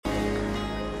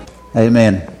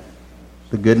Amen.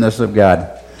 The goodness of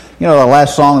God. You know, the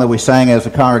last song that we sang as a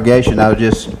congregation, I was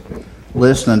just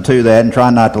listening to that and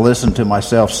trying not to listen to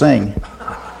myself sing.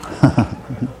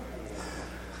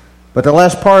 But the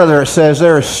last part of there, it says,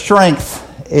 there is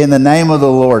strength in the name of the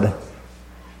Lord.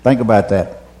 Think about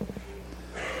that.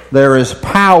 There is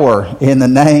power in the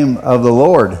name of the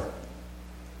Lord.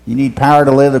 You need power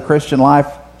to live the Christian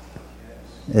life?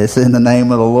 It's in the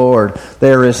name of the Lord.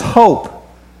 There is hope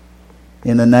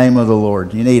in the name of the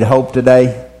Lord. You need hope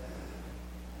today?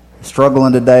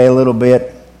 Struggling today a little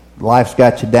bit? Life's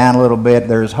got you down a little bit?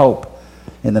 There is hope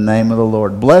in the name of the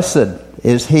Lord. Blessed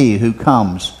is he who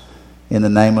comes in the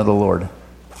name of the Lord.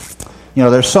 You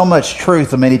know, there's so much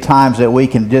truth many times that we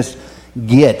can just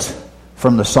get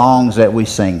from the songs that we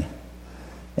sing.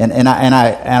 And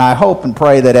I hope and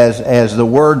pray that as the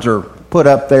words are put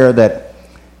up there, that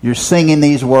you're singing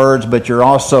these words, but you're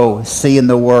also seeing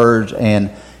the words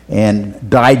and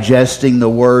digesting the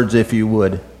words, if you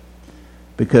would,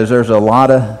 because there's a lot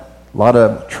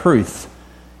of truth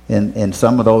in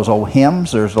some of those old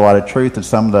hymns. There's a lot of truth in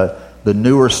some of the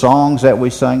newer songs that we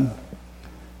sing.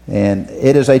 And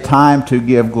it is a time to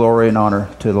give glory and honor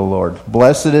to the Lord.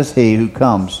 Blessed is he who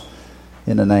comes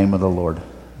in the name of the Lord.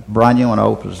 Brian, you want to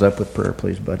open us up with prayer,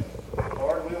 please, buddy?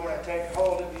 Lord, we want to take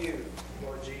hold of you,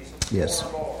 Lord Jesus. Yes.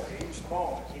 More, each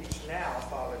moment, each now,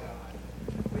 Father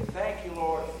God. We thank you,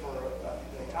 Lord, for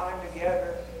the time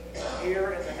together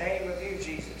here in the name of you,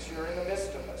 Jesus. You're in the midst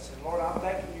of us. And Lord, I'm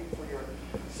thanking you for your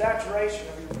saturation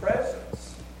of your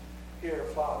presence here,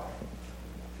 Father,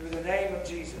 through the name of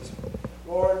Jesus.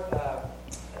 Lord,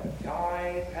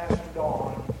 guide Pastor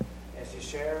Dawn as he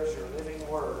shares your living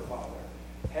word, Father.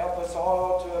 Help us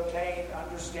all to obtain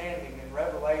understanding and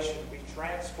revelation, be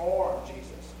transformed,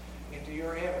 Jesus, into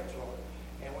your image, Lord.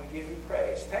 And we give you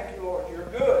praise. Thank you, Lord. You're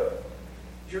good.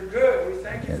 You're good. We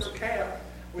thank you for camp.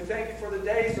 We thank you for the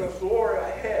days of glory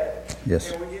ahead. Yes.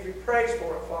 And we give you praise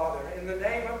for it, Father. In the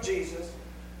name of Jesus,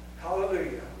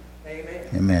 hallelujah. Amen.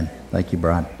 Amen. Thank you,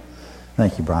 Brian.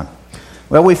 Thank you, Brian.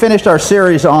 Well, we finished our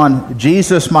series on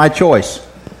Jesus, My Choice.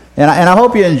 And I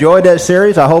hope you enjoyed that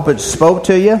series. I hope it spoke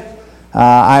to you.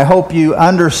 I hope you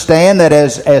understand that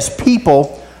as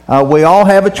people, we all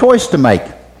have a choice to make.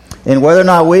 And whether or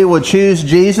not we will choose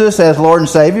Jesus as Lord and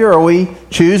Savior or we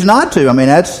choose not to. I mean,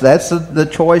 that's the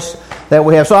choice that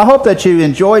we have. So I hope that you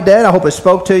enjoyed that. I hope it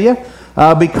spoke to you.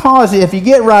 Because if you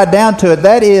get right down to it,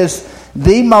 that is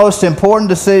the most important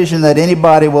decision that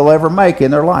anybody will ever make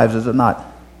in their lives, is it not?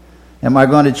 Am I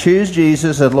going to choose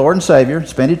Jesus as Lord and Savior,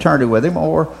 spend eternity with him,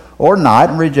 or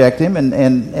not, and reject him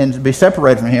and be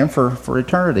separated from him for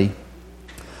eternity?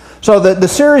 So the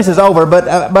series is over, but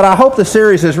I hope the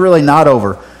series is really not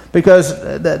over, because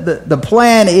the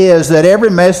plan is that every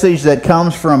message that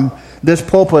comes from this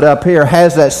pulpit up here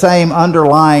has that same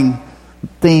underlying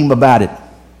theme about it,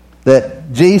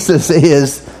 that Jesus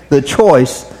is the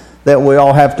choice that we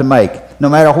all have to make. No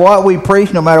matter what we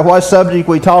preach, no matter what subject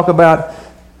we talk about,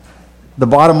 the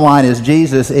bottom line is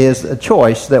Jesus is a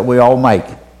choice that we all make,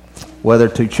 whether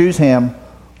to choose him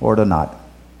or to not.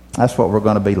 That's what we're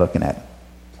going to be looking at.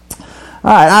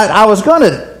 All right, I was going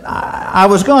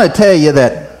to tell you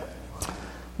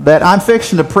that I'm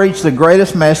fixing to preach the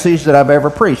greatest message that I've ever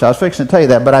preached. I was fixing to tell you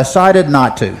that, but I decided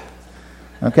not to.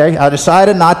 Okay, I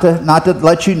decided not to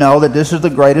let you know that this is the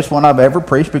greatest one I've ever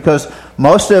preached, because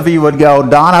most of you would go,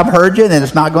 Don, I've heard you, and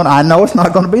I know it's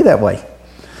not going to be that way.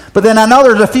 But then I know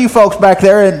there's a few folks back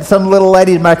there, and some little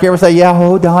ladies back here will say, yeah,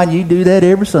 Don, you do that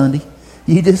every Sunday.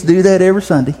 You just do that every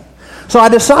Sunday. So I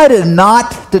decided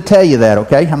not to tell you that,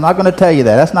 okay? I'm not going to tell you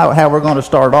that. That's not how we're going to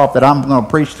start off, that I'm going to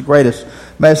preach the greatest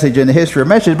message in the history of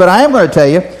messages. But I am going to tell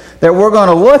you that we're going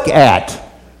to look at,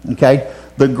 okay,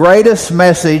 the greatest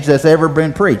message that's ever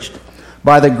been preached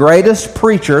by the greatest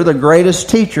preacher, the greatest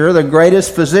teacher, the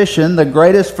greatest physician, the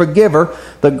greatest forgiver,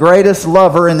 the greatest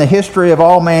lover in the history of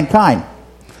all mankind.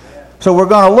 So we're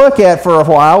going to look at, for a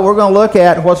while, we're going to look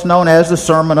at what's known as the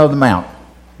Sermon on the Mount,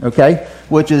 okay,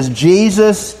 which is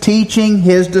Jesus teaching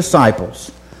his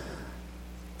disciples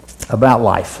about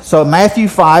life. So Matthew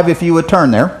 5, if you would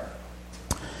turn there,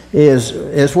 is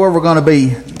where we're going to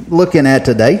be looking at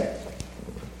today.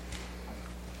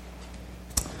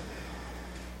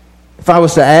 If I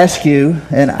was to ask you,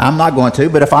 and I'm not going to,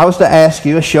 but if I was to ask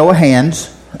you a show of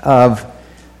hands of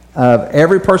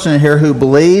every person in here who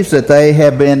believes that they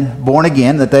have been born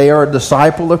again, that they are a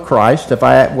disciple of Christ, if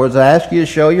I was to ask you to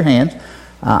show your hands,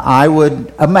 I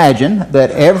would imagine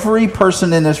that every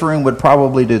person in this room would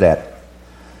probably do that.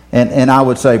 And I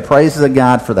would say, praise the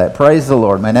God for that. Praise the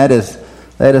Lord. Man, that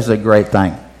is a great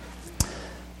thing.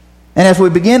 And as we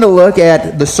begin to look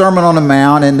at the Sermon on the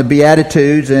Mount and the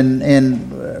Beatitudes and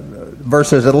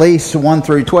verses at least 1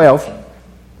 through 12.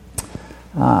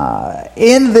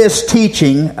 In this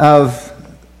teaching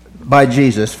by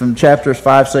Jesus from chapters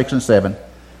 5, 6, and 7,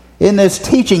 in this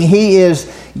teaching, he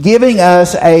is giving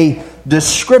us a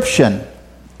description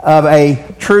of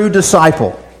a true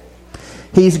disciple.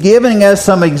 He's giving us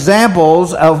some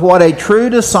examples of what a true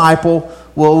disciple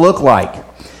will look like.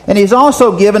 And he's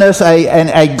also given us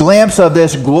a glimpse of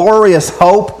this glorious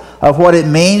hope of what it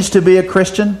means to be a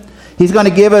Christian. He's going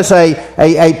to give us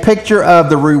a picture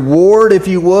of the reward, if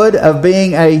you would, of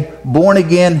being a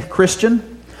born-again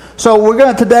Christian. So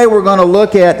today we're going to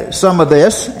look at some of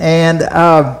this, and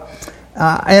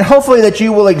hopefully that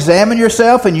you will examine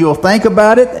yourself and you will think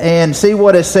about it and see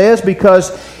what it says,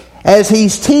 because as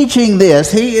he's teaching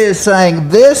this, he is saying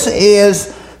this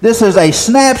is a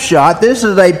snapshot, this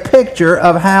is a picture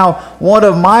of how one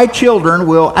of my children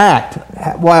will act,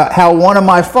 how one of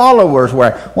my followers will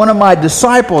act, one of my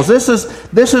disciples. This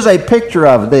is a picture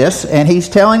of this, and he's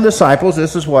telling disciples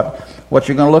this is what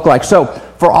you're going to look like. So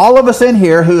for all of us in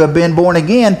here who have been born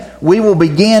again, we will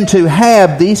begin to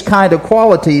have these kind of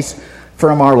qualities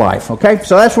from our life. Okay,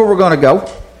 so that's where we're going to go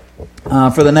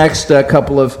for the next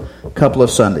couple of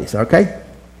Sundays. Okay,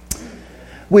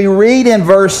 we read in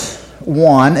verse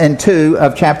 1 and 2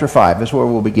 of chapter 5. That's where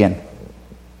we'll begin.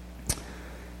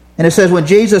 And it says, when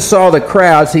Jesus saw the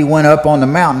crowds, he went up on the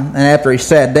mountain, and after he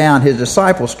sat down, his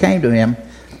disciples came to him,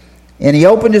 and he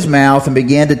opened his mouth and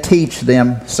began to teach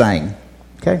them, saying.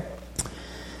 Okay.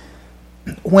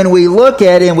 When we look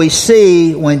at it and we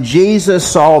see when Jesus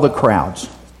saw the crowds,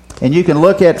 and you can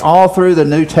look at all through the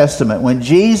New Testament, when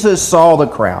Jesus saw the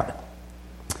crowd,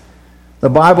 the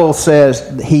Bible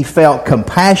says he felt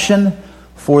compassion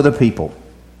for the people.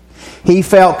 He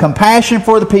felt compassion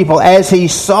for the people as he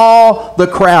saw the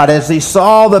crowd, as he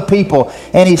saw the people,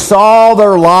 and he saw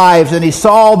their lives, and he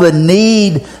saw the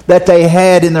need that they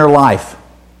had in their life.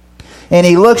 And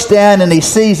he looks down and he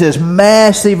sees this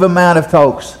massive amount of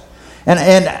folks. And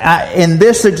in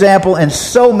this example and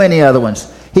so many other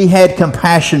ones, he had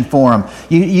compassion for them.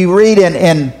 You read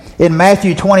in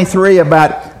Matthew 23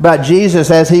 about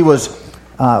Jesus as he was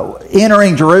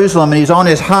entering Jerusalem, and he's on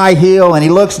his high hill, and he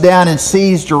looks down and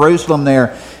sees Jerusalem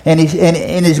there, and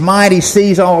in his mind he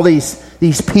sees all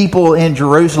these people in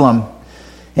Jerusalem,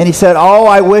 and he said, "Oh,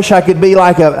 I wish I could be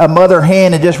like a mother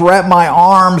hen and just wrap my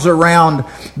arms around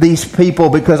these people,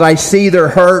 because I see their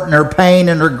hurt and their pain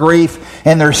and their grief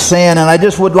and their sin, and I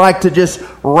just would like to just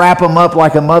wrap them up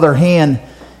like a mother hen."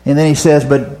 And then he says,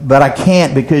 "But I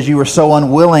can't, because you were so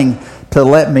unwilling to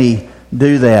let me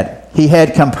do that." He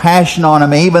had compassion on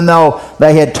them. Even though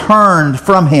they had turned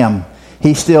from him,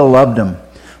 he still loved them.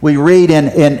 We read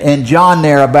in John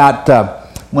there about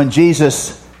when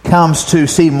Jesus comes to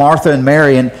see Martha and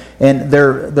Mary, and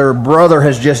their brother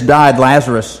has just died,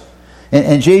 Lazarus.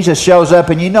 And Jesus shows up,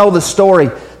 and you know the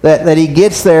story that he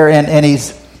gets there,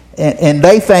 and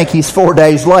they think he's 4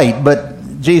 days late,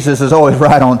 but Jesus is always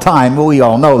right on time. Well, we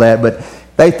all know that, but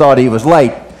they thought he was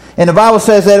late. And the Bible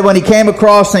says that when he came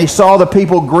across and he saw the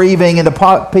people grieving and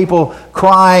the people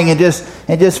crying and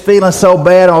just feeling so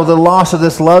bad over the loss of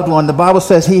this loved one, the Bible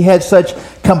says he had such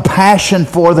compassion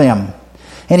for them.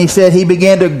 And he said he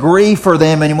began to grieve for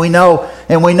them, and we know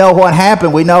what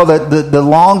happened. We know that the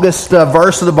longest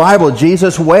verse of the Bible,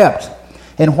 Jesus wept.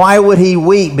 And why would he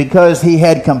weep? Because he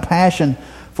had compassion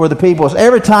for the people. So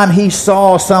every time he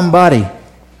saw somebody,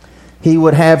 he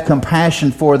would have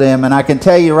compassion for them. And I can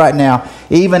tell you right now,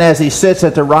 even as he sits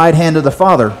at the right hand of the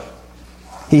Father,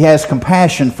 he has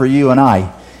compassion for you and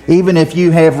I. Even if you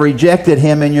have rejected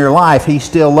him in your life, he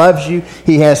still loves you.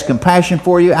 He has compassion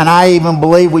for you. And I even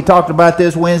believe, we talked about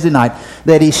this Wednesday night,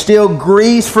 that he still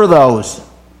grieves for those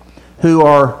who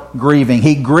are grieving.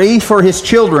 He grieves for his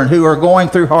children who are going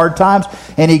through hard times,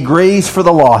 and he grieves for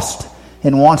the lost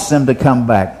and wants them to come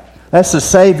back. That's the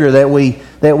Savior that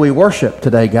we worship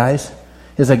today, guys.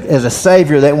 Is a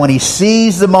Savior that when he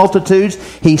sees the multitudes,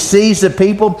 he sees the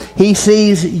people, he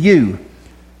sees you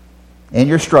and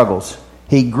your struggles.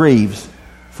 He grieves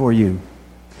for you.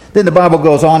 Then the Bible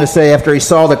goes on to say, after he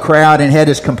saw the crowd and had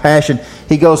his compassion,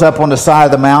 he goes up on the side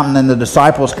of the mountain, and the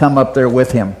disciples come up there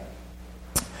with him.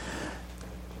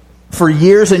 For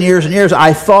years and years and years,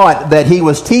 I thought that he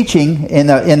was teaching in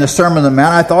the Sermon on the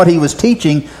Mount. I thought he was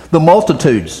teaching the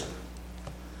multitudes.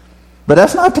 But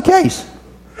that's not the case.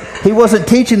 He wasn't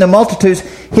teaching the multitudes.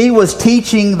 He was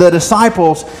teaching the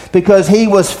disciples, because he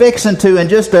was fixing to, in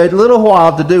just a little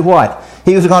while, to do what?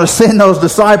 He was going to send those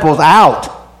disciples out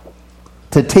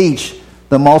to teach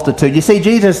the multitude. You see,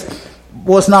 Jesus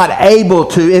was not able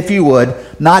to, if you would,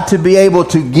 not to be able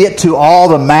to get to all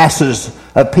the masses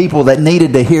of people that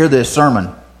needed to hear this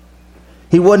sermon.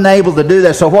 He wasn't able to do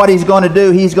that. So what he's going to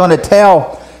do, he's going to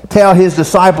tell his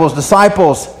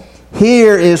disciples,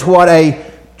 here is what a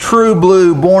true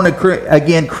blue,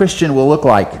 born-again Christian will look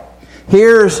like.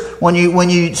 Here's when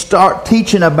you start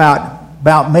teaching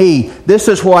about me, this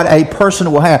is what a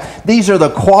person will have. These are the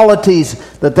qualities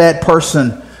that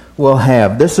person will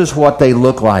have. This is what they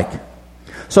look like.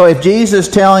 So if Jesus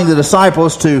is telling the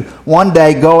disciples to one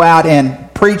day go out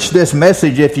and preach this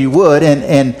message, if you would,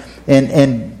 and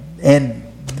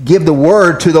give the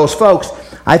word to those folks,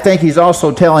 I think he's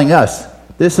also telling us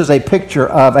this is a picture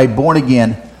of a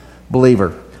born-again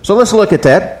believer. So let's look at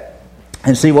that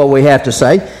and see what we have to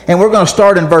say. And we're going to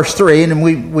start in verse 3,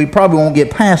 and we probably won't get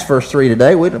past verse 3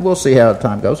 today. We'll see how the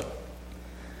time goes.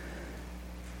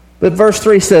 But verse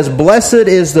 3 says, "Blessed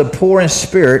is the poor in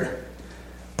spirit,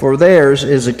 for theirs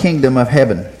is the kingdom of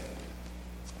heaven."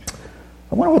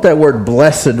 I wonder what that word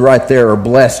blessed right there, or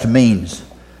blessed, means.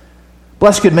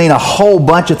 Blessed could mean a whole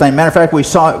bunch of things. Matter of fact, we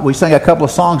sang a couple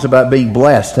of songs about being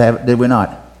blessed, did we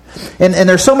not? And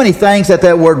there's so many things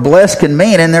that word blessed can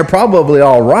mean, and they're probably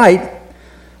all right.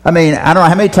 I mean, I don't know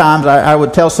how many times I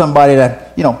would tell somebody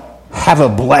that, have a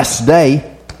blessed day.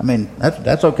 I mean,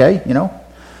 that's okay,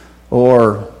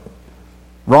 Or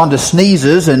Rhonda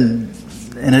sneezes, and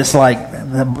it's like,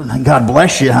 God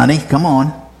bless you, honey. Come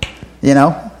on.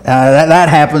 That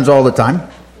happens all the time.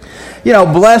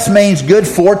 Blessed means good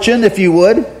fortune, if you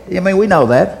would. I mean, we know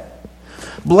that.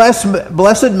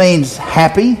 Blessed means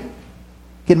happy.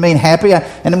 It can mean happy.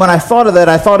 And when I thought of that,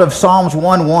 I thought of Psalms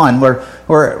 1:1,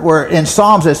 where in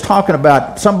Psalms it's talking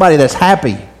about somebody that's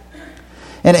happy.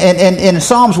 And in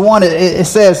Psalms 1, it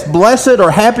says, "Blessed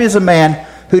or happy is a man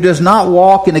who does not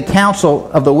walk in the counsel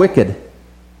of the wicked,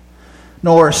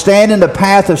 nor stand in the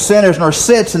path of sinners, nor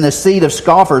sits in the seat of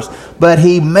scoffers, but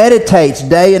he meditates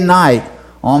day and night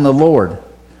on the Lord."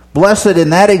 Blessed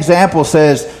in that example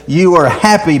says you are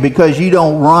happy because you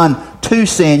don't run to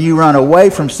sin, you run away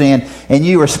from sin, and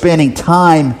you are spending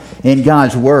time in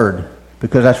God's Word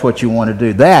because that's what you want to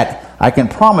do. That, I can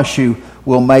promise you,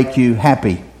 will make you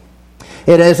happy.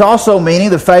 It is also meaning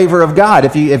the favor of God.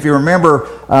 If you remember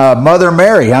Mother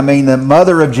Mary, the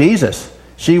mother of Jesus,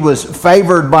 she was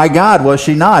favored by God, was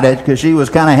she not? Because she was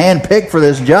kind of handpicked for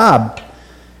this job.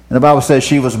 And the Bible says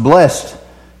she was blessed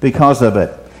because of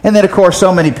it. And then, of course,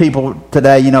 so many people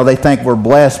today, they think we're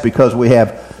blessed because we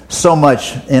have so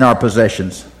much in our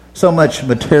possessions, so much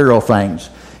material things.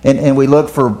 And we look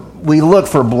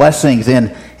for blessings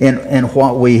in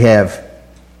what we have.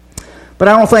 But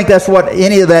I don't think that's what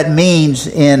any of that means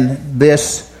in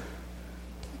this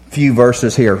few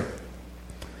verses here.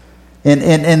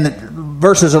 In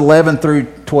verses 11 through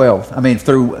 12,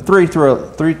 through 3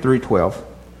 through 12.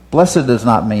 Blessed does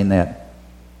not mean that.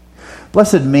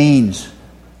 Blessed means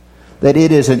that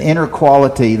it is an inner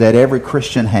quality that every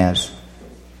Christian has.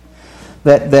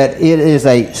 That it is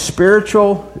a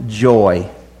spiritual joy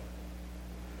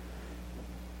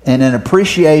and an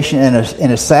appreciation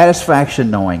and a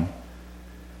satisfaction knowing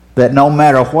that no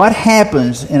matter what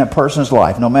happens in a person's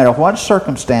life, no matter what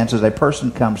circumstances a person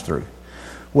comes through,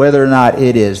 whether or not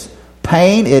it is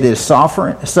pain, it is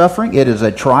suffering, it is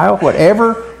a trial,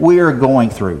 whatever we are going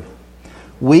through,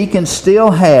 we can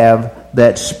still have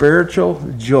that spiritual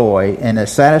joy and a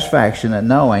satisfaction of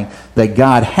knowing that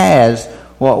God has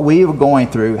what we are going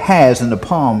through, has in the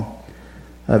palm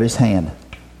of His hand.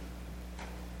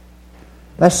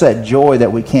 That's that joy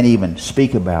that we can't even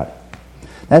speak about.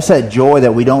 That's that joy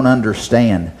that we don't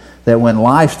understand. That when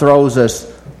life throws us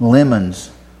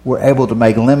lemons, we're able to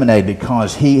make lemonade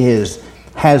because He has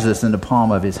us in the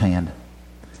palm of His hand.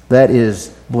 That is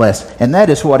blessed. And that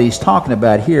is what He's talking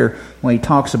about here when He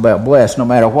talks about blessed. No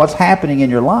matter what's happening in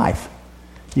your life,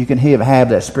 you can have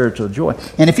that spiritual joy.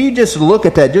 And if you just look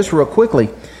at that just real quickly,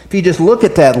 if you just look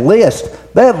at that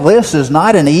list is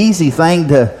not an easy thing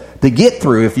to get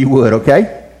through, if you would,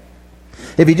 okay?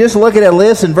 If you just look at that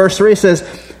list in verse 3, it says,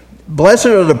 "Blessed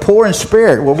are the poor in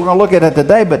spirit." Well, we're going to look at it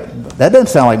today, but that doesn't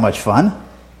sound like much fun.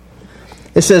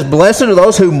 It says, "Blessed are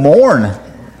those who mourn."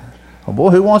 Oh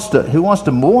boy, who wants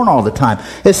to mourn all the time?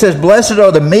 It says, "Blessed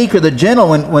are the meek or the gentle,"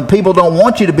 when people don't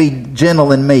want you to be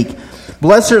gentle and meek.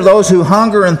 "Blessed are those who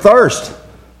hunger and thirst."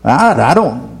 I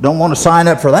don't want to sign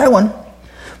up for that one.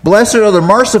 "Blessed are the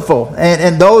merciful,"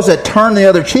 and those that turn the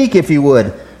other cheek, if you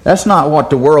would. That's not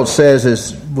what the world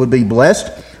says would be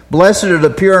blessed. "Blessed are the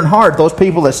pure in heart," those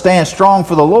people that stand strong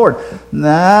for the Lord.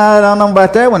 Nah, I don't know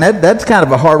about that one. That's kind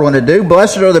of a hard one to do.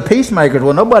 "Blessed are the peacemakers."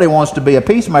 Well, nobody wants to be a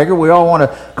peacemaker. We all want to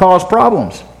cause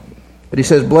problems. But he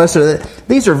says, "Blessed are the..."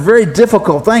 These are very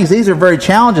difficult things. These are very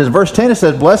challenges. Verse 10, it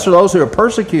says, "Blessed are those who are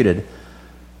persecuted."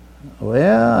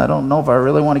 Well, I don't know if I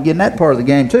really want to get in that part of the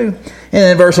game too.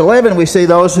 And in verse 11, we see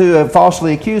those who have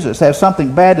falsely accused us, have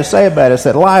something bad to say about us,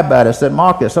 that lie about us, that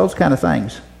mock us, those kind of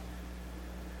things.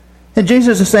 And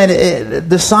Jesus is saying,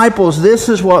 disciples, this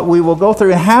is what we will go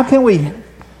through. And how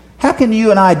can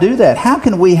you and I do that? How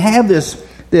can we have this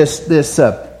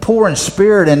poor in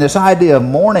spirit and this idea of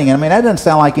mourning? I mean, that doesn't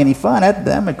sound like any fun.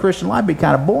 That Christian life would be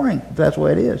kind of boring if that's the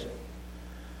way it is.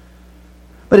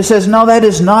 But it says, no, that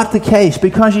is not the case.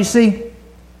 Because you see,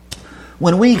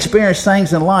 when we experience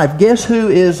things in life, guess who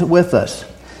is with us?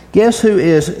 Guess who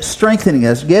is strengthening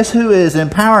us? Guess who is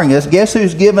empowering us? Guess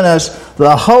who's given us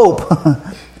the hope?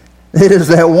 It is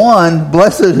that one,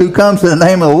 blessed, who comes in the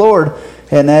name of the Lord,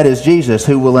 and that is Jesus,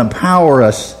 who will empower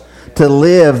us to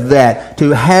live that,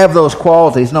 to have those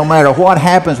qualities. No matter what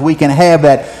happens, we can have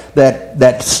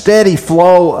that steady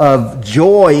flow of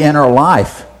joy in our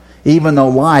life, even though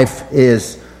life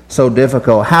is so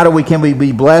difficult. Can we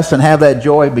be blessed and have that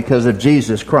joy? Because of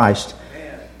Jesus Christ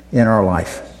in our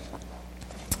life.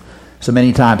 So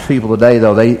many times people today,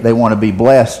 though, they want to be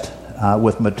blessed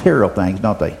with material things,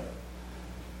 don't they?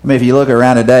 I mean, if you look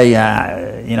around today,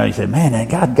 you say, man,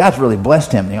 God's really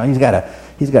blessed him.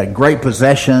 He's got great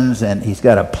possessions, and he's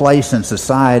got a place in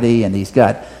society, and he's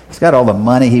got all the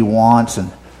money he wants,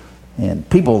 and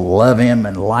people love him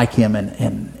and like him,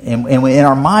 and in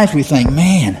our minds we think,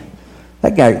 man,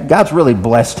 that guy, God's really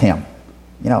blessed him.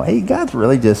 God's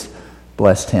really just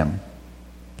blessed him.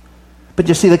 But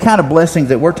you see, the kind of blessings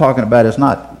that we're talking about is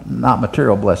not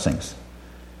material blessings.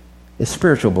 It's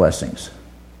spiritual blessings.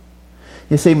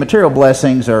 You see, material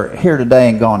blessings are here today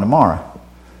and gone tomorrow.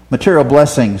 Material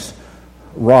blessings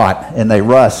rot, and they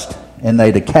rust, and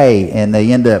they decay, and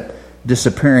they end up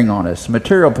disappearing on us.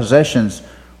 Material possessions,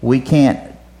 we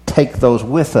can't take those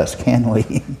with us, can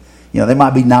we? They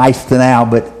might be nice to now,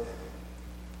 but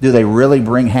do they really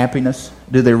bring happiness?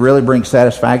 Do they really bring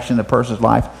satisfaction in a person's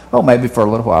life? Oh, maybe for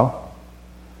a little while.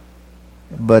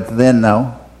 But then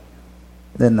no.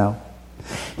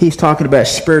 He's talking about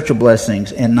spiritual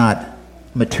blessings and not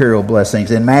material blessings.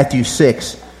 In Matthew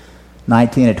 6,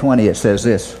 19 and 20, it says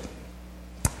this: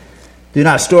 do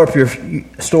not store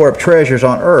up treasures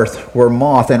on earth, where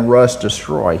moth and rust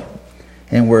destroy,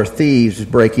 and where thieves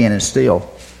break in and steal.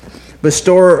 But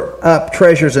store up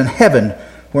treasures in heaven,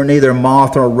 where neither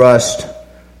moth nor rust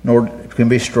nor can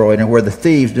be destroyed, and where the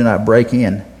thieves do not break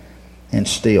in and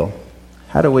steal.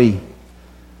 How do we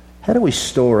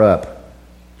store up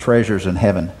treasures in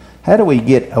heaven? How do we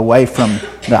get away from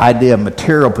the idea of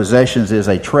material possessions as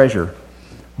a treasure,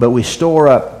 but we store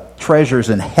up treasures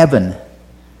in heaven?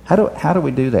 How do we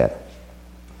do that?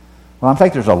 Well, I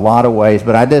think there's a lot of ways,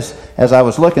 but as I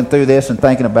was looking through this and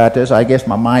thinking about this, I guess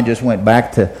my mind just went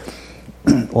back to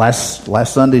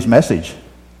last Sunday's message.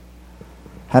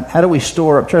 How do we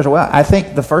store up treasure? Well, I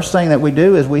think the first thing that we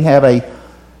do is we have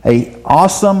a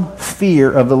awesome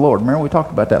fear of the Lord. Remember we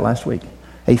talked about that last week.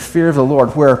 A fear of the Lord,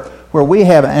 where we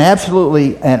have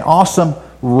an awesome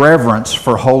reverence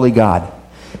for holy God.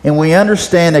 And we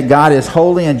understand that God is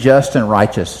holy and just and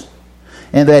righteous.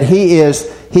 And that He is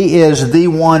the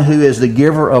one who is the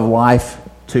giver of life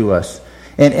to us.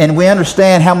 And we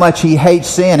understand how much He hates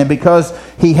sin. And because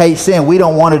He hates sin, we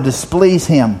don't want to displease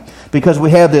Him. Because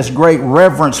we have this great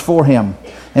reverence for Him.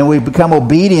 And we become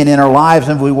obedient in our lives,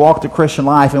 and we walk the Christian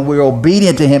life, and we're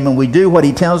obedient to Him, and we do what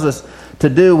He tells us to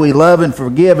do. We love and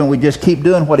forgive, and we just keep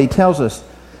doing what He tells us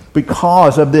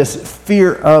because of this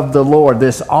fear of the Lord,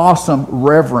 this awesome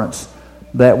reverence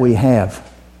that we have.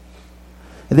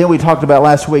 And then we talked about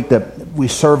last week that we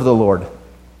serve the Lord.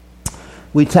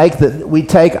 We take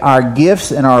our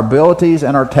gifts and our abilities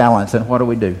and our talents, and what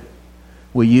do?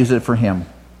 We use it for Him.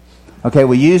 Okay,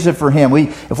 we use it for Him.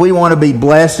 If we want to be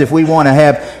blessed, if we want to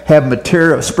have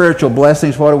material, spiritual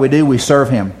blessings, what do? We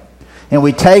serve Him. And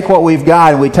we take what we've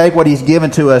got, and we take what He's given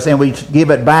to us, and we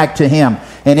give it back to Him.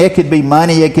 And it could be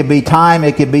money, it could be time,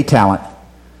 it could be talent.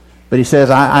 But He says,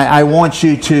 I want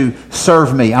you to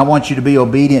serve Me. I want you to be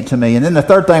obedient to Me. And then the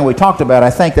third thing we talked about,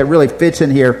 I think that really fits in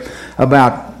here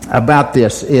about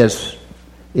this is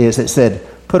it said,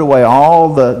 put away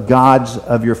all the gods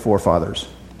of your forefathers.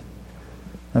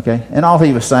 Okay? And all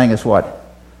He was saying is what?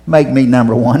 Make Me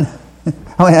number one.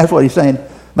 I mean, that's what He's saying.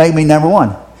 Make Me number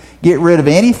one. Get rid of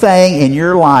anything in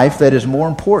your life that is more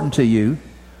important to you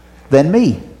than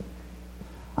Me.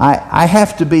 I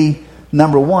have to be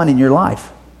number one in your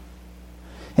life.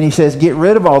 And He says, get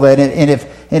rid of all that.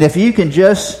 And if you can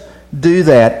just do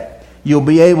that, you'll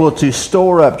be able to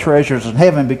store up treasures in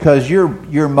heaven, because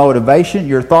your motivation,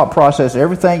 your thought process,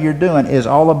 everything you're doing is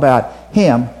all about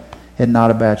Him and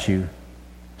not about you.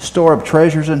 Store up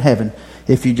treasures in heaven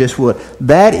if you just would.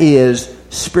 That is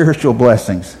spiritual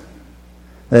blessings.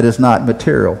 That is not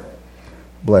material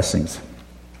blessings.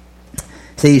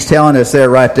 See, he's telling us there,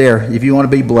 right there, if you want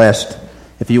to be blessed,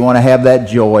 if you want to have that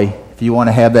joy, if you want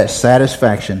to have that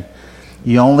satisfaction,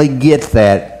 you only get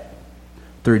that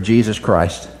through Jesus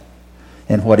Christ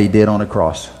and what he did on the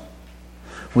cross.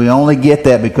 We only get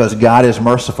that because God is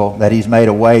merciful, that he's made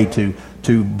a way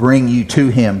to bring you to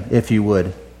him, if you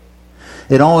would.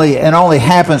 It only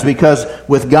happens because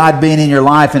with God being in your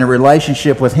life, in a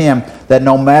relationship with him, that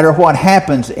no matter what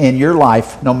happens in your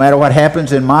life, no matter what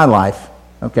happens in my life,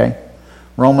 okay,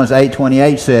 Romans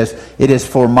 8:28 says, it is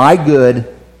for my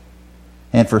good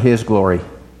and for his glory.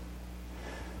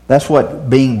 That's what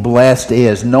being blessed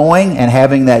is, knowing and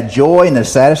having that joy and the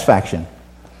satisfaction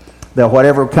that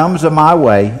whatever comes of my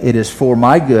way, it is for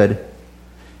my good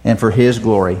and for his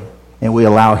glory. And we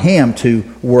allow him to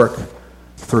work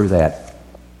through that.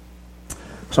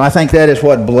 So I think that is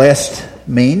what blessed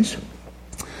means.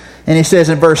 And he says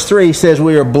in verse 3, he says,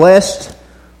 we are blessed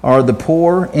are the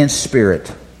poor in spirit.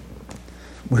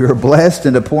 We are blessed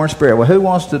and the poor in spirit. Well, who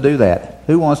wants to do that?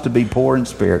 Who wants to be poor in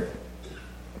spirit?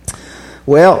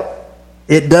 Well,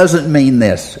 it doesn't mean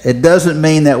this. It doesn't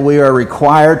mean that we are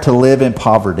required to live in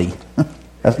poverty.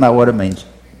 That's not what it means.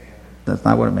 That's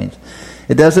not what it means.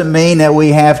 It doesn't mean that we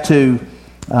have to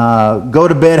go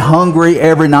to bed hungry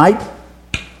every night.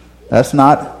 That's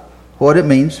not what it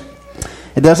means.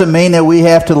 It doesn't mean that we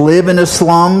have to live in the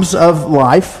slums of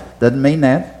life. Doesn't mean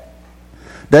that.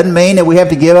 Doesn't mean that we have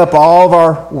to give up all of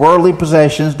our worldly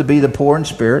possessions to be the poor in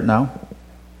spirit. No.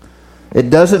 It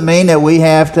doesn't mean that we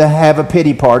have to have a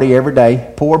pity party every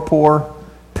day. Poor, poor,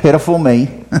 pitiful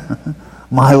me.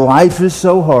 My life is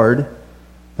so hard.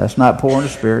 That's not poor in the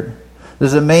spirit.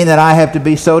 Does it mean that I have to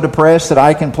be so depressed that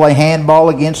I can play handball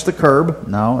against the curb?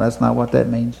 No, that's not what that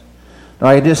means. No,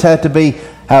 I just have to be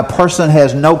a person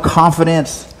has no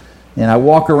confidence and I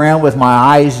walk around with my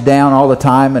eyes down all the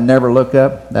time and never look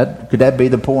up. Could that be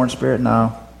the poor in spirit?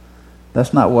 No.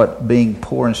 That's not what being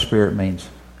poor in spirit means.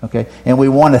 Okay? And we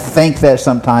want to think that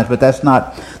sometimes, but that's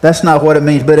not what it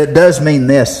means. But it does mean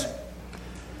this.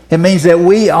 It means that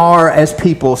we are, as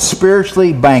people,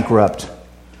 spiritually bankrupt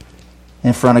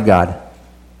in front of God.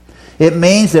 It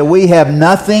means that we have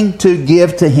nothing to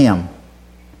give to him.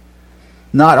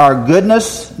 Not our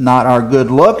goodness, not our good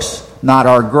looks, not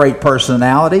our great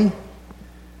personality.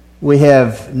 We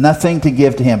have nothing to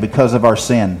give to him because of our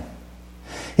sin.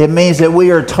 It means that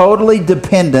we are totally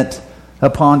dependent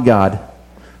upon God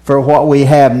for what we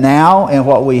have now and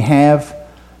what we have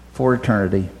for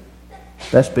eternity.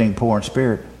 That's being poor in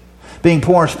spirit. Being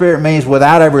poor in spirit means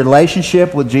without a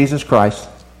relationship with Jesus Christ,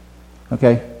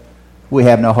 okay, we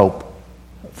have no hope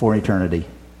for eternity.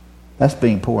 That's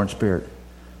being poor in spirit.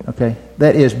 Okay?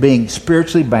 That is being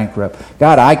spiritually bankrupt.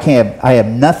 God, I have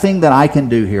nothing that I can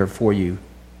do here for you.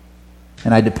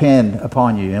 And I depend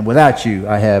upon you. And without you,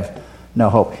 I have no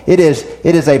hope. It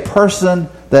is a person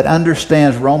that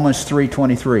understands Romans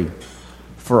 3:23.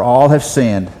 For all have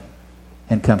sinned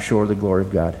and come short of the glory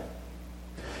of God.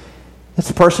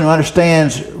 It's a person who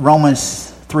understands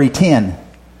Romans 3:10.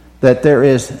 That there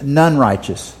is none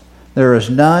righteous. There is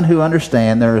none who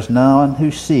understand. There is none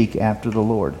who seek after the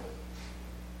Lord.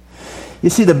 You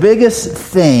see, the biggest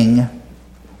thing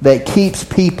that keeps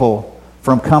people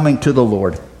from coming to the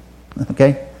Lord,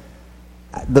 okay?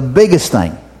 The biggest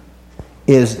thing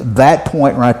is that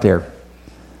point right there.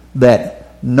 That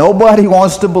nobody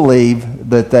wants to believe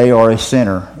that they are a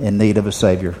sinner in need of a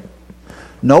Savior.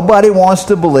 Nobody wants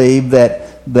to believe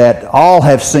that all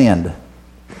have sinned.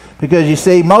 Because you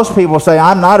see, most people say,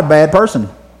 I'm not a bad person.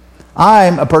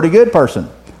 I'm a pretty good person.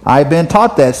 I've been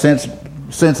taught that since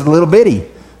a little bitty.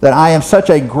 That I am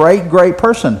such a great, great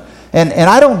person. And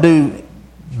I don't do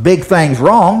big things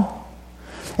wrong.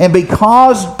 And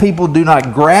because people do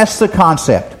not grasp the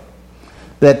concept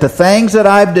that the things that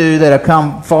I do that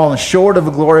have fallen short of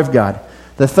the glory of God,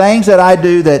 the things that I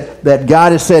do that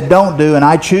God has said don't do and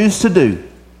I choose to do,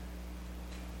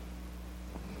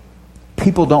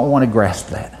 people don't want to grasp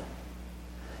that.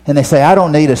 And they say, I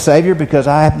don't need a Savior because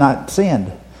I have not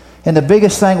sinned. And the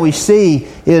biggest thing we see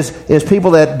is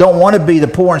people that don't want to be the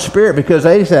poor in spirit because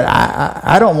they said,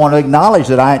 I don't want to acknowledge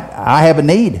that I have a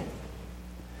need.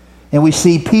 And we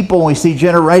see people, we see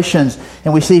generations,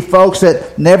 and we see folks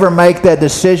that never make that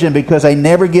decision because they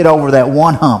never get over that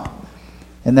one hump.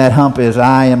 And that hump is,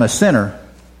 I am a sinner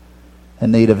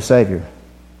in need of a Savior.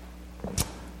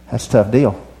 That's a tough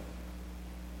deal.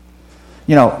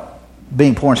 You know,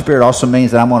 being poor in spirit also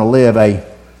means that I'm going to live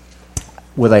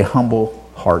with a humble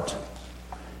heart.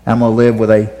 I'm going to live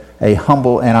with a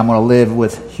humble, and I'm going to live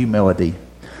with humility.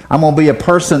 I'm going to be a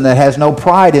person that has no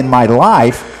pride in my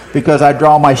life because I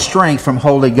draw my strength from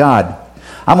holy God.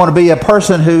 I'm going to be a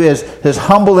person who is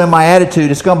humble in my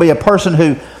attitude. It's going to be a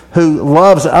person who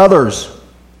loves others.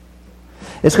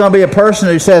 It's going to be a person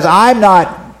who says, I'm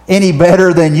not any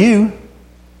better than you.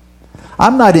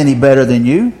 I'm not any better than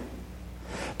you.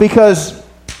 Because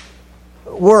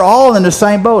we're all in the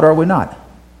same boat, are we not?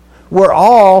 We're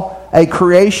all a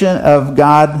creation of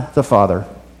God the Father.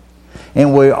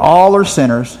 And we all are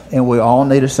sinners, and we all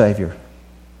need a Savior.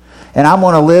 And I'm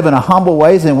going to live in a humble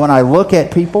ways, and when I look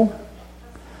at people,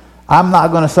 I'm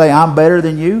not going to say, I'm better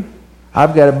than you.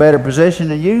 I've got a better position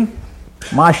than you.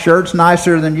 My shirt's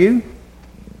nicer than you.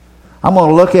 I'm going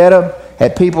to look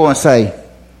at people and say,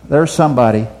 there's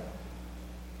somebody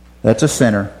that's a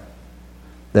sinner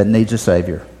that needs a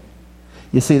Savior.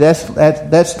 You see,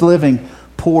 that's living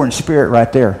poor in spirit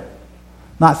right there.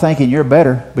 Not thinking you're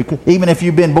better, because even if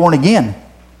you've been born again,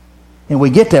 and we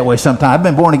get that way sometimes. I've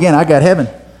been born again. I got heaven.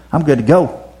 I'm good to go.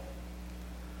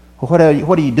 Well,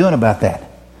 what are you doing about that?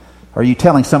 Are you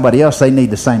telling somebody else they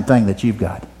need the same thing that you've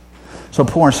got? So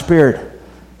poor in spirit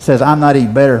says, I'm not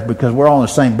any better because we're all in the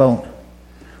same boat.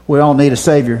 We all need a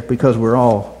Savior because we're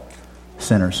all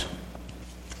sinners.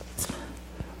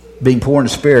 Being poor in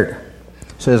spirit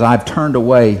says, I've turned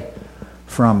away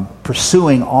from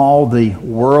pursuing all the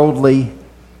worldly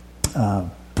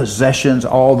possessions,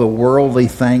 all the worldly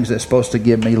things that's supposed to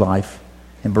give me life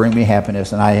and bring me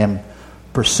happiness, and I am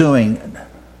pursuing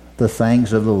the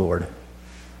things of the Lord.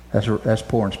 That's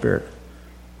poor in spirit.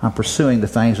 I'm pursuing the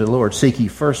things of the Lord. Seek ye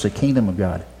first the kingdom of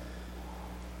God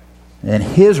and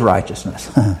His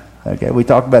righteousness. Okay, we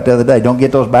talked about the other day. Don't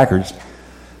get those backwards.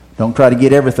 Don't try to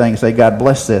get everything and say, God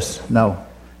bless this. No,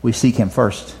 we seek Him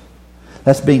first.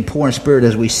 That's being poor in spirit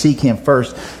as we seek Him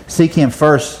first. Seek Him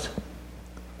first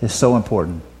is so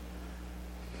important.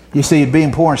 You see,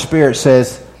 being poor in spirit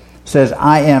says,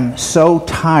 I am so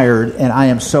tired and I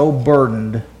am so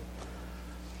burdened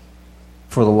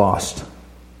for the lost.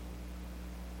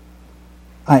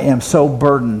 I am so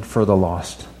burdened for the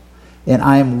lost. And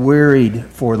I am wearied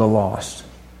for the lost.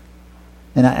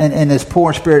 And this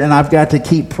poor spirit, and I've got to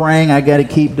keep praying, I've got to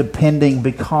keep depending,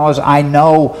 because I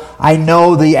know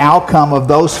the outcome of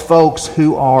those folks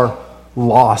who are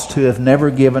lost, who have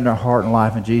never given their heart and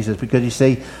life in Jesus. Because you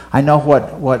see, I know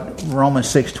what Romans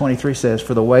 6:23 says,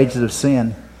 for the wages of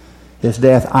sin is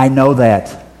death. I know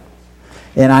that.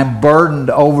 And I'm burdened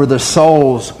over the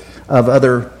souls of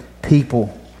other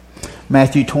people.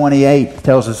 Matthew 28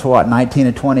 tells us what? 19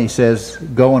 and 20 says,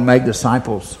 go and make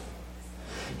disciples.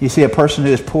 You see, a person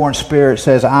who is poor in spirit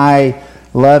says, I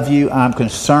love you, I'm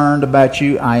concerned about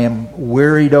you, I am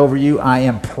worried over you, I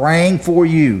am praying for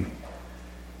you,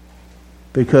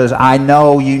 because I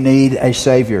know you need a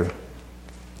Savior.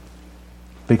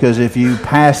 Because if you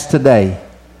pass today,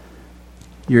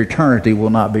 your eternity will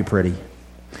not be pretty.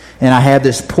 And I have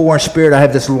this poor spirit, I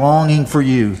have this longing for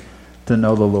you to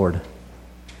know the Lord.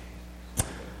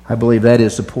 I believe that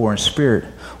is the poor in spirit.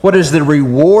 What is the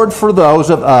reward for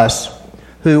those of us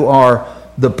who are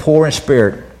the poor in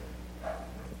spirit?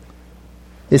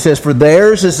 It says, for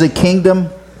theirs is the kingdom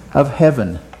of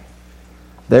heaven.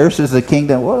 Theirs is the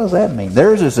kingdom. What does that mean?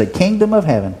 Theirs is the kingdom of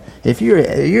heaven. If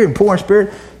you're poor in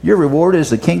spirit, your reward is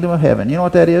the kingdom of heaven. You know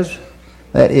what that is?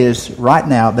 That is, right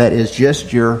now, that is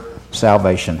just your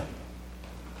salvation.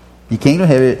 The kingdom of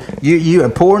heaven, you are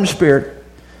poor in spirit,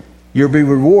 you'll be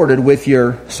rewarded with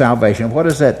your salvation. What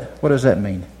does that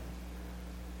mean?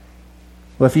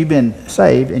 Well, if you've been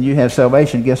saved and you have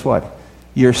salvation, guess what?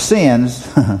 Your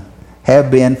sins have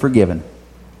been forgiven.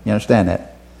 You understand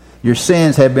that? Your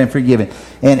sins have been forgiven.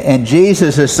 And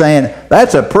Jesus is saying,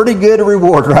 that's a pretty good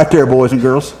reward right there, boys and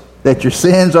girls, that your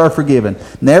sins are forgiven.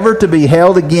 Never to be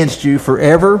held against you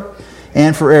forever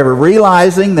and forever.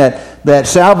 Realizing that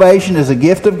salvation is a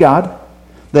gift of God,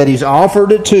 that He's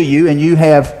offered it to you, and you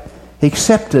have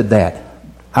accepted that.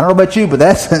 I don't know about you, but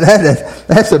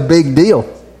that's a big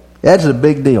deal. That's a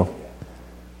big deal.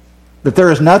 That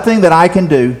there is nothing that I can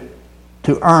do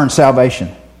to earn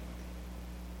salvation.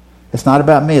 It's not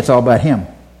about me, it's all about Him.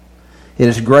 It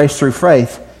is grace through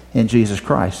faith in Jesus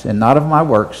Christ, and not of my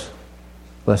works,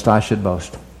 lest I should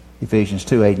boast. Ephesians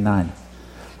 2:8-9.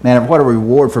 Man, what a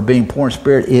reward for being poor in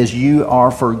spirit is you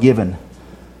are forgiven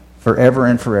forever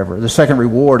and forever. The second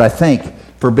reward, I think,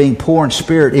 for being poor in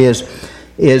spirit is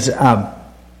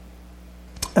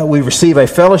we receive a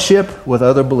fellowship with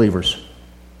other believers.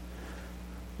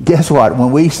 Guess what?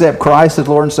 When we accept Christ as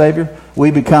Lord and Savior,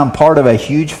 we become part of a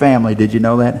huge family. Did you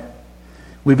know that?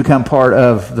 We become part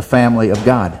of the family of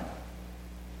God.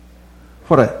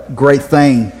 What a great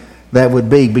thing that would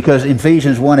be. Because in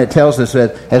Ephesians 1 it tells us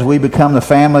that as we become the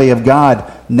family of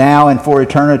God now and for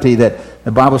eternity, that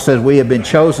The Bible says we have been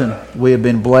chosen, we have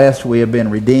been blessed, we have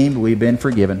been redeemed, we have been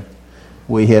forgiven.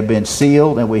 We have been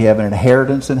sealed, and we have an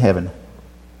inheritance in heaven.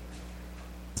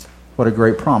 What a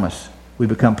great promise. We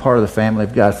become part of the family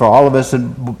of God. For all of us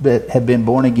that have been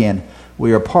born again,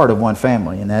 we are part of one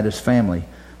family, and that is family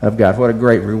of God. What a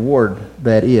great reward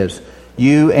that is.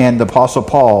 You and the Apostle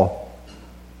Paul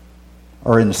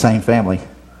are in the same family.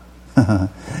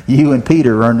 You and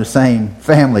Peter are in the same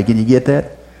family. Can you get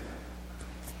that?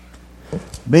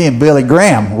 Me and Billy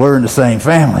Graham, we're in the same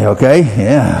family, okay?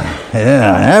 Yeah,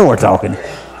 now we're talking.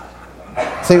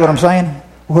 See what I'm saying?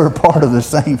 We're a part of the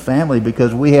same family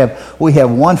because we have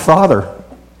one Father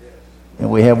and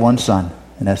we have one Son,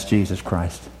 and that's Jesus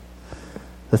Christ.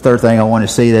 The third thing I want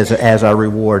to see as our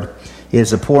reward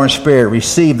is the poor in spirit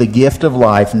receive the gift of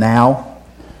life now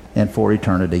and for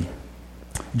eternity.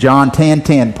 John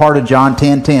 10:10, part of John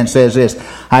 10:10 says this,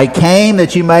 I came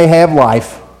that you may have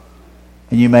life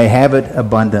and you may have it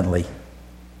abundantly.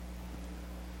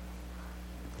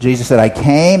 Jesus said, I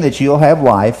came that you'll have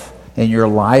life and your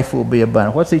life will be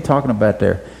abundant. What's he talking about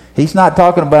there? He's not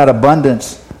talking about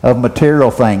abundance of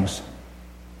material things.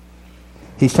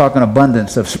 He's talking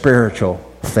abundance of spiritual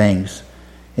things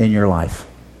in your life.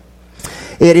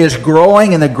 It is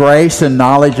growing in the grace and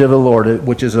knowledge of the Lord,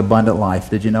 which is abundant life.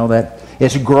 Did you know that?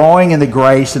 It's growing in the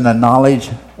grace and the knowledge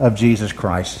of Jesus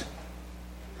Christ.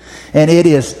 And it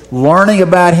is learning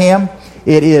about Him.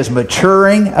 It is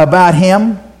maturing about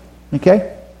Him.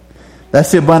 Okay?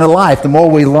 That's the abundant life. The more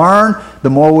we learn, the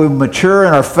more we mature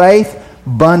in our faith,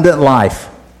 abundant life.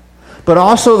 But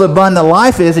also the abundant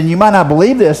life is, and you might not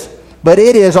believe this, but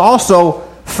it is also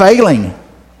failing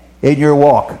in your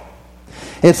walk.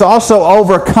 It's also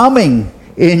overcoming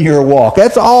in your walk.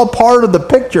 That's all part of the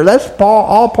picture. That's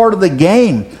all part of the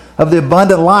game of the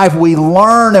abundant life. We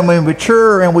learn and we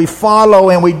mature and we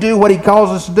follow and we do what He calls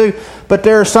us to do. But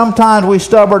there are sometimes we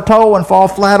stub our toe and fall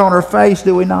flat on our face,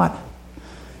 do we not?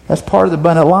 That's part of the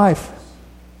abundant life.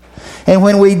 And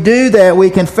when we do that,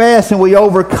 we confess and we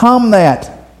overcome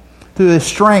that through the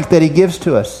strength that He gives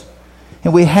to us.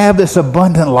 And we have this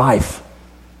abundant life.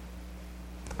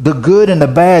 The good and the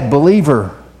bad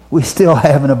believer, we still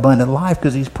have an abundant life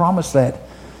because He's promised that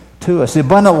to us. The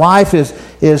abundant life is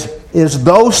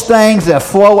those things that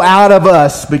flow out of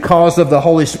us because of the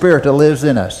Holy Spirit that lives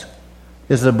in us.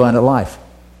 Is an abundant life.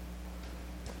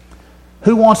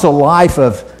 Who wants a life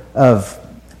of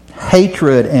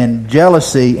hatred and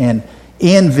jealousy and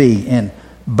envy and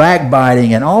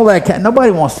backbiting and all that?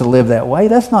 Nobody wants to live that way.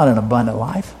 That's not an abundant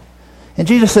life. And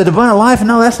Jesus said, abundant life?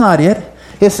 No, that's not it.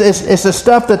 It's the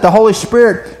stuff that the Holy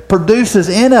Spirit produces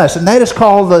in us. And that is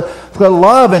called the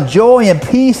love and joy and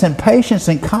peace and patience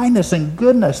and kindness and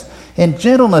goodness and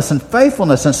gentleness and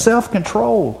faithfulness and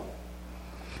self-control.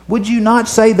 Would you not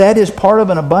say that is part of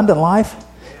an abundant life?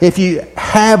 If you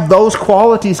have those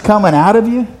qualities coming out of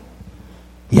you?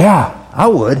 Yeah, I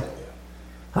would.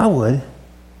 I would.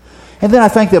 And then I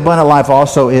think the abundant life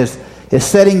also is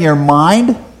setting your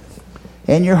mind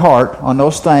and your heart on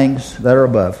those things that are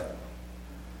above.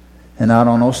 And not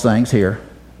on those things here.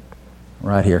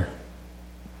 Right here.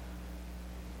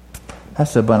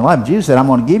 That's the abundant life. Jesus said, I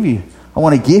want to give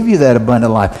you that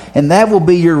abundant life. And that will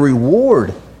be your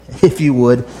reward, if you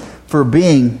would, for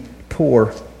being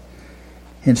poor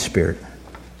in spirit.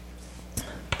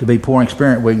 To be poor in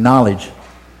spirit, we acknowledge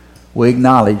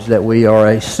that we are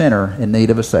a sinner in need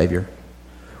of a Savior.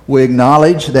 We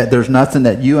acknowledge that there's nothing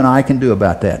that you and I can do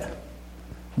about that.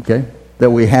 Okay? That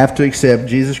we have to accept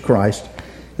Jesus Christ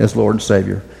as Lord and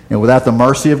Savior. And without the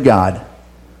mercy of God,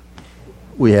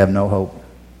 we have no hope.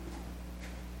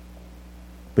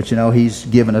 But you know, He's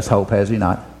given us hope, has He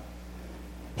not?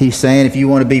 He's saying if you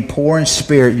want to be poor in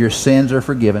spirit, your sins are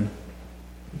forgiven.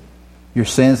 Your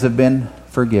sins have been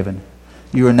forgiven.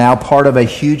 You are now part of a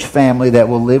huge family that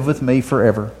will live with me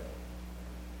forever.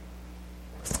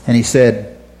 And He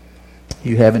said,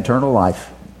 you have eternal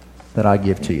life that I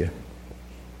give to you.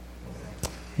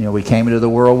 You know, we came into the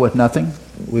world with nothing.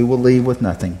 We will leave with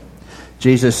nothing.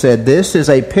 Jesus said, this is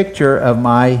a picture of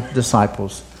my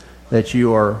disciples, that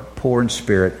you are poor in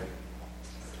spirit.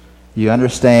 You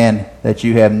understand that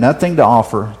you have nothing to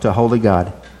offer to holy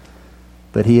God,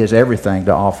 but He has everything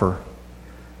to offer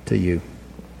to you.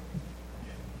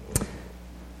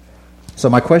 So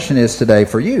my question is today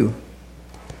for you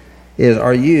is,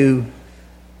 are you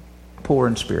poor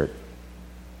in spirit?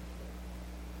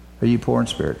 Are you poor in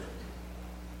spirit?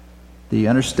 Do you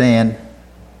understand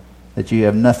that you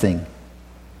have nothing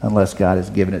unless God has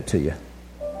given it to you?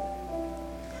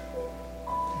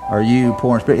 Are you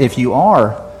poor in spirit? If you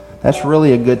are, that's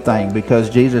really a good thing, because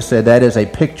Jesus said that is a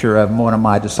picture of one of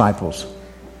my disciples.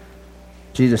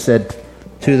 Jesus said,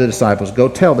 to the disciples, go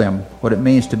tell them what it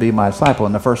means to be my disciple.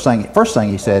 And the first thing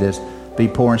he said is, be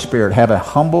poor in spirit. Have a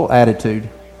humble attitude.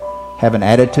 Have an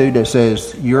attitude that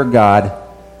says, you're God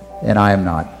and I am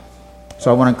not.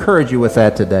 So I want to encourage you with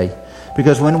that today.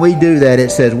 Because when we do that,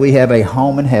 it says we have a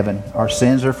home in heaven. Our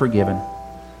sins are forgiven.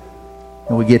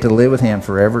 And we get to live with him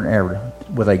forever and ever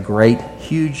with a great,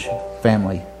 huge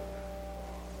family.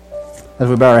 As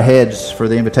we bow our heads for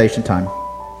the invitation time.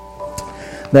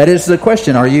 That is the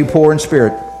question. Are you poor in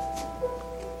spirit?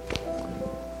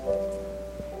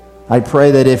 I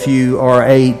pray that if you are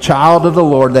a child of the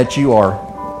Lord, that you are.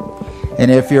 And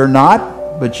if you're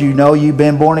not, but you know you've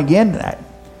been born again,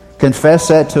 confess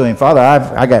that to him. Father,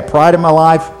 I got pride in my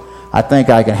life. I think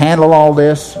I can handle all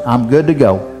this. I'm good to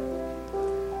go.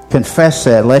 Confess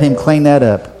that. Let him clean that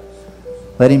up.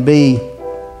 Let him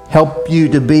help you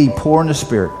to be poor in the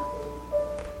spirit.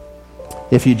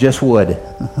 If you just would.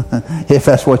 If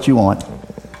that's what you want.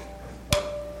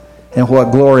 And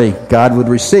what glory God would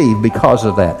receive because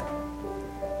of that.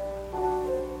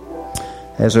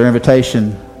 As our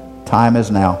invitation time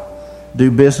is now, do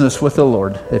business with the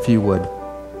Lord if you would.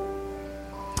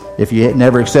 If you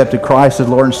never accepted Christ as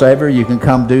Lord and Savior, you can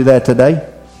come do that today.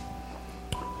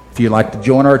 If you'd like to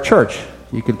join our church,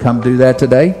 you can come do that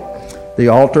today. The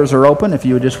altars are open if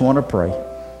you just want to pray.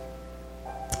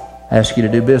 I ask you to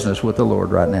do business with the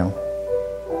Lord right now.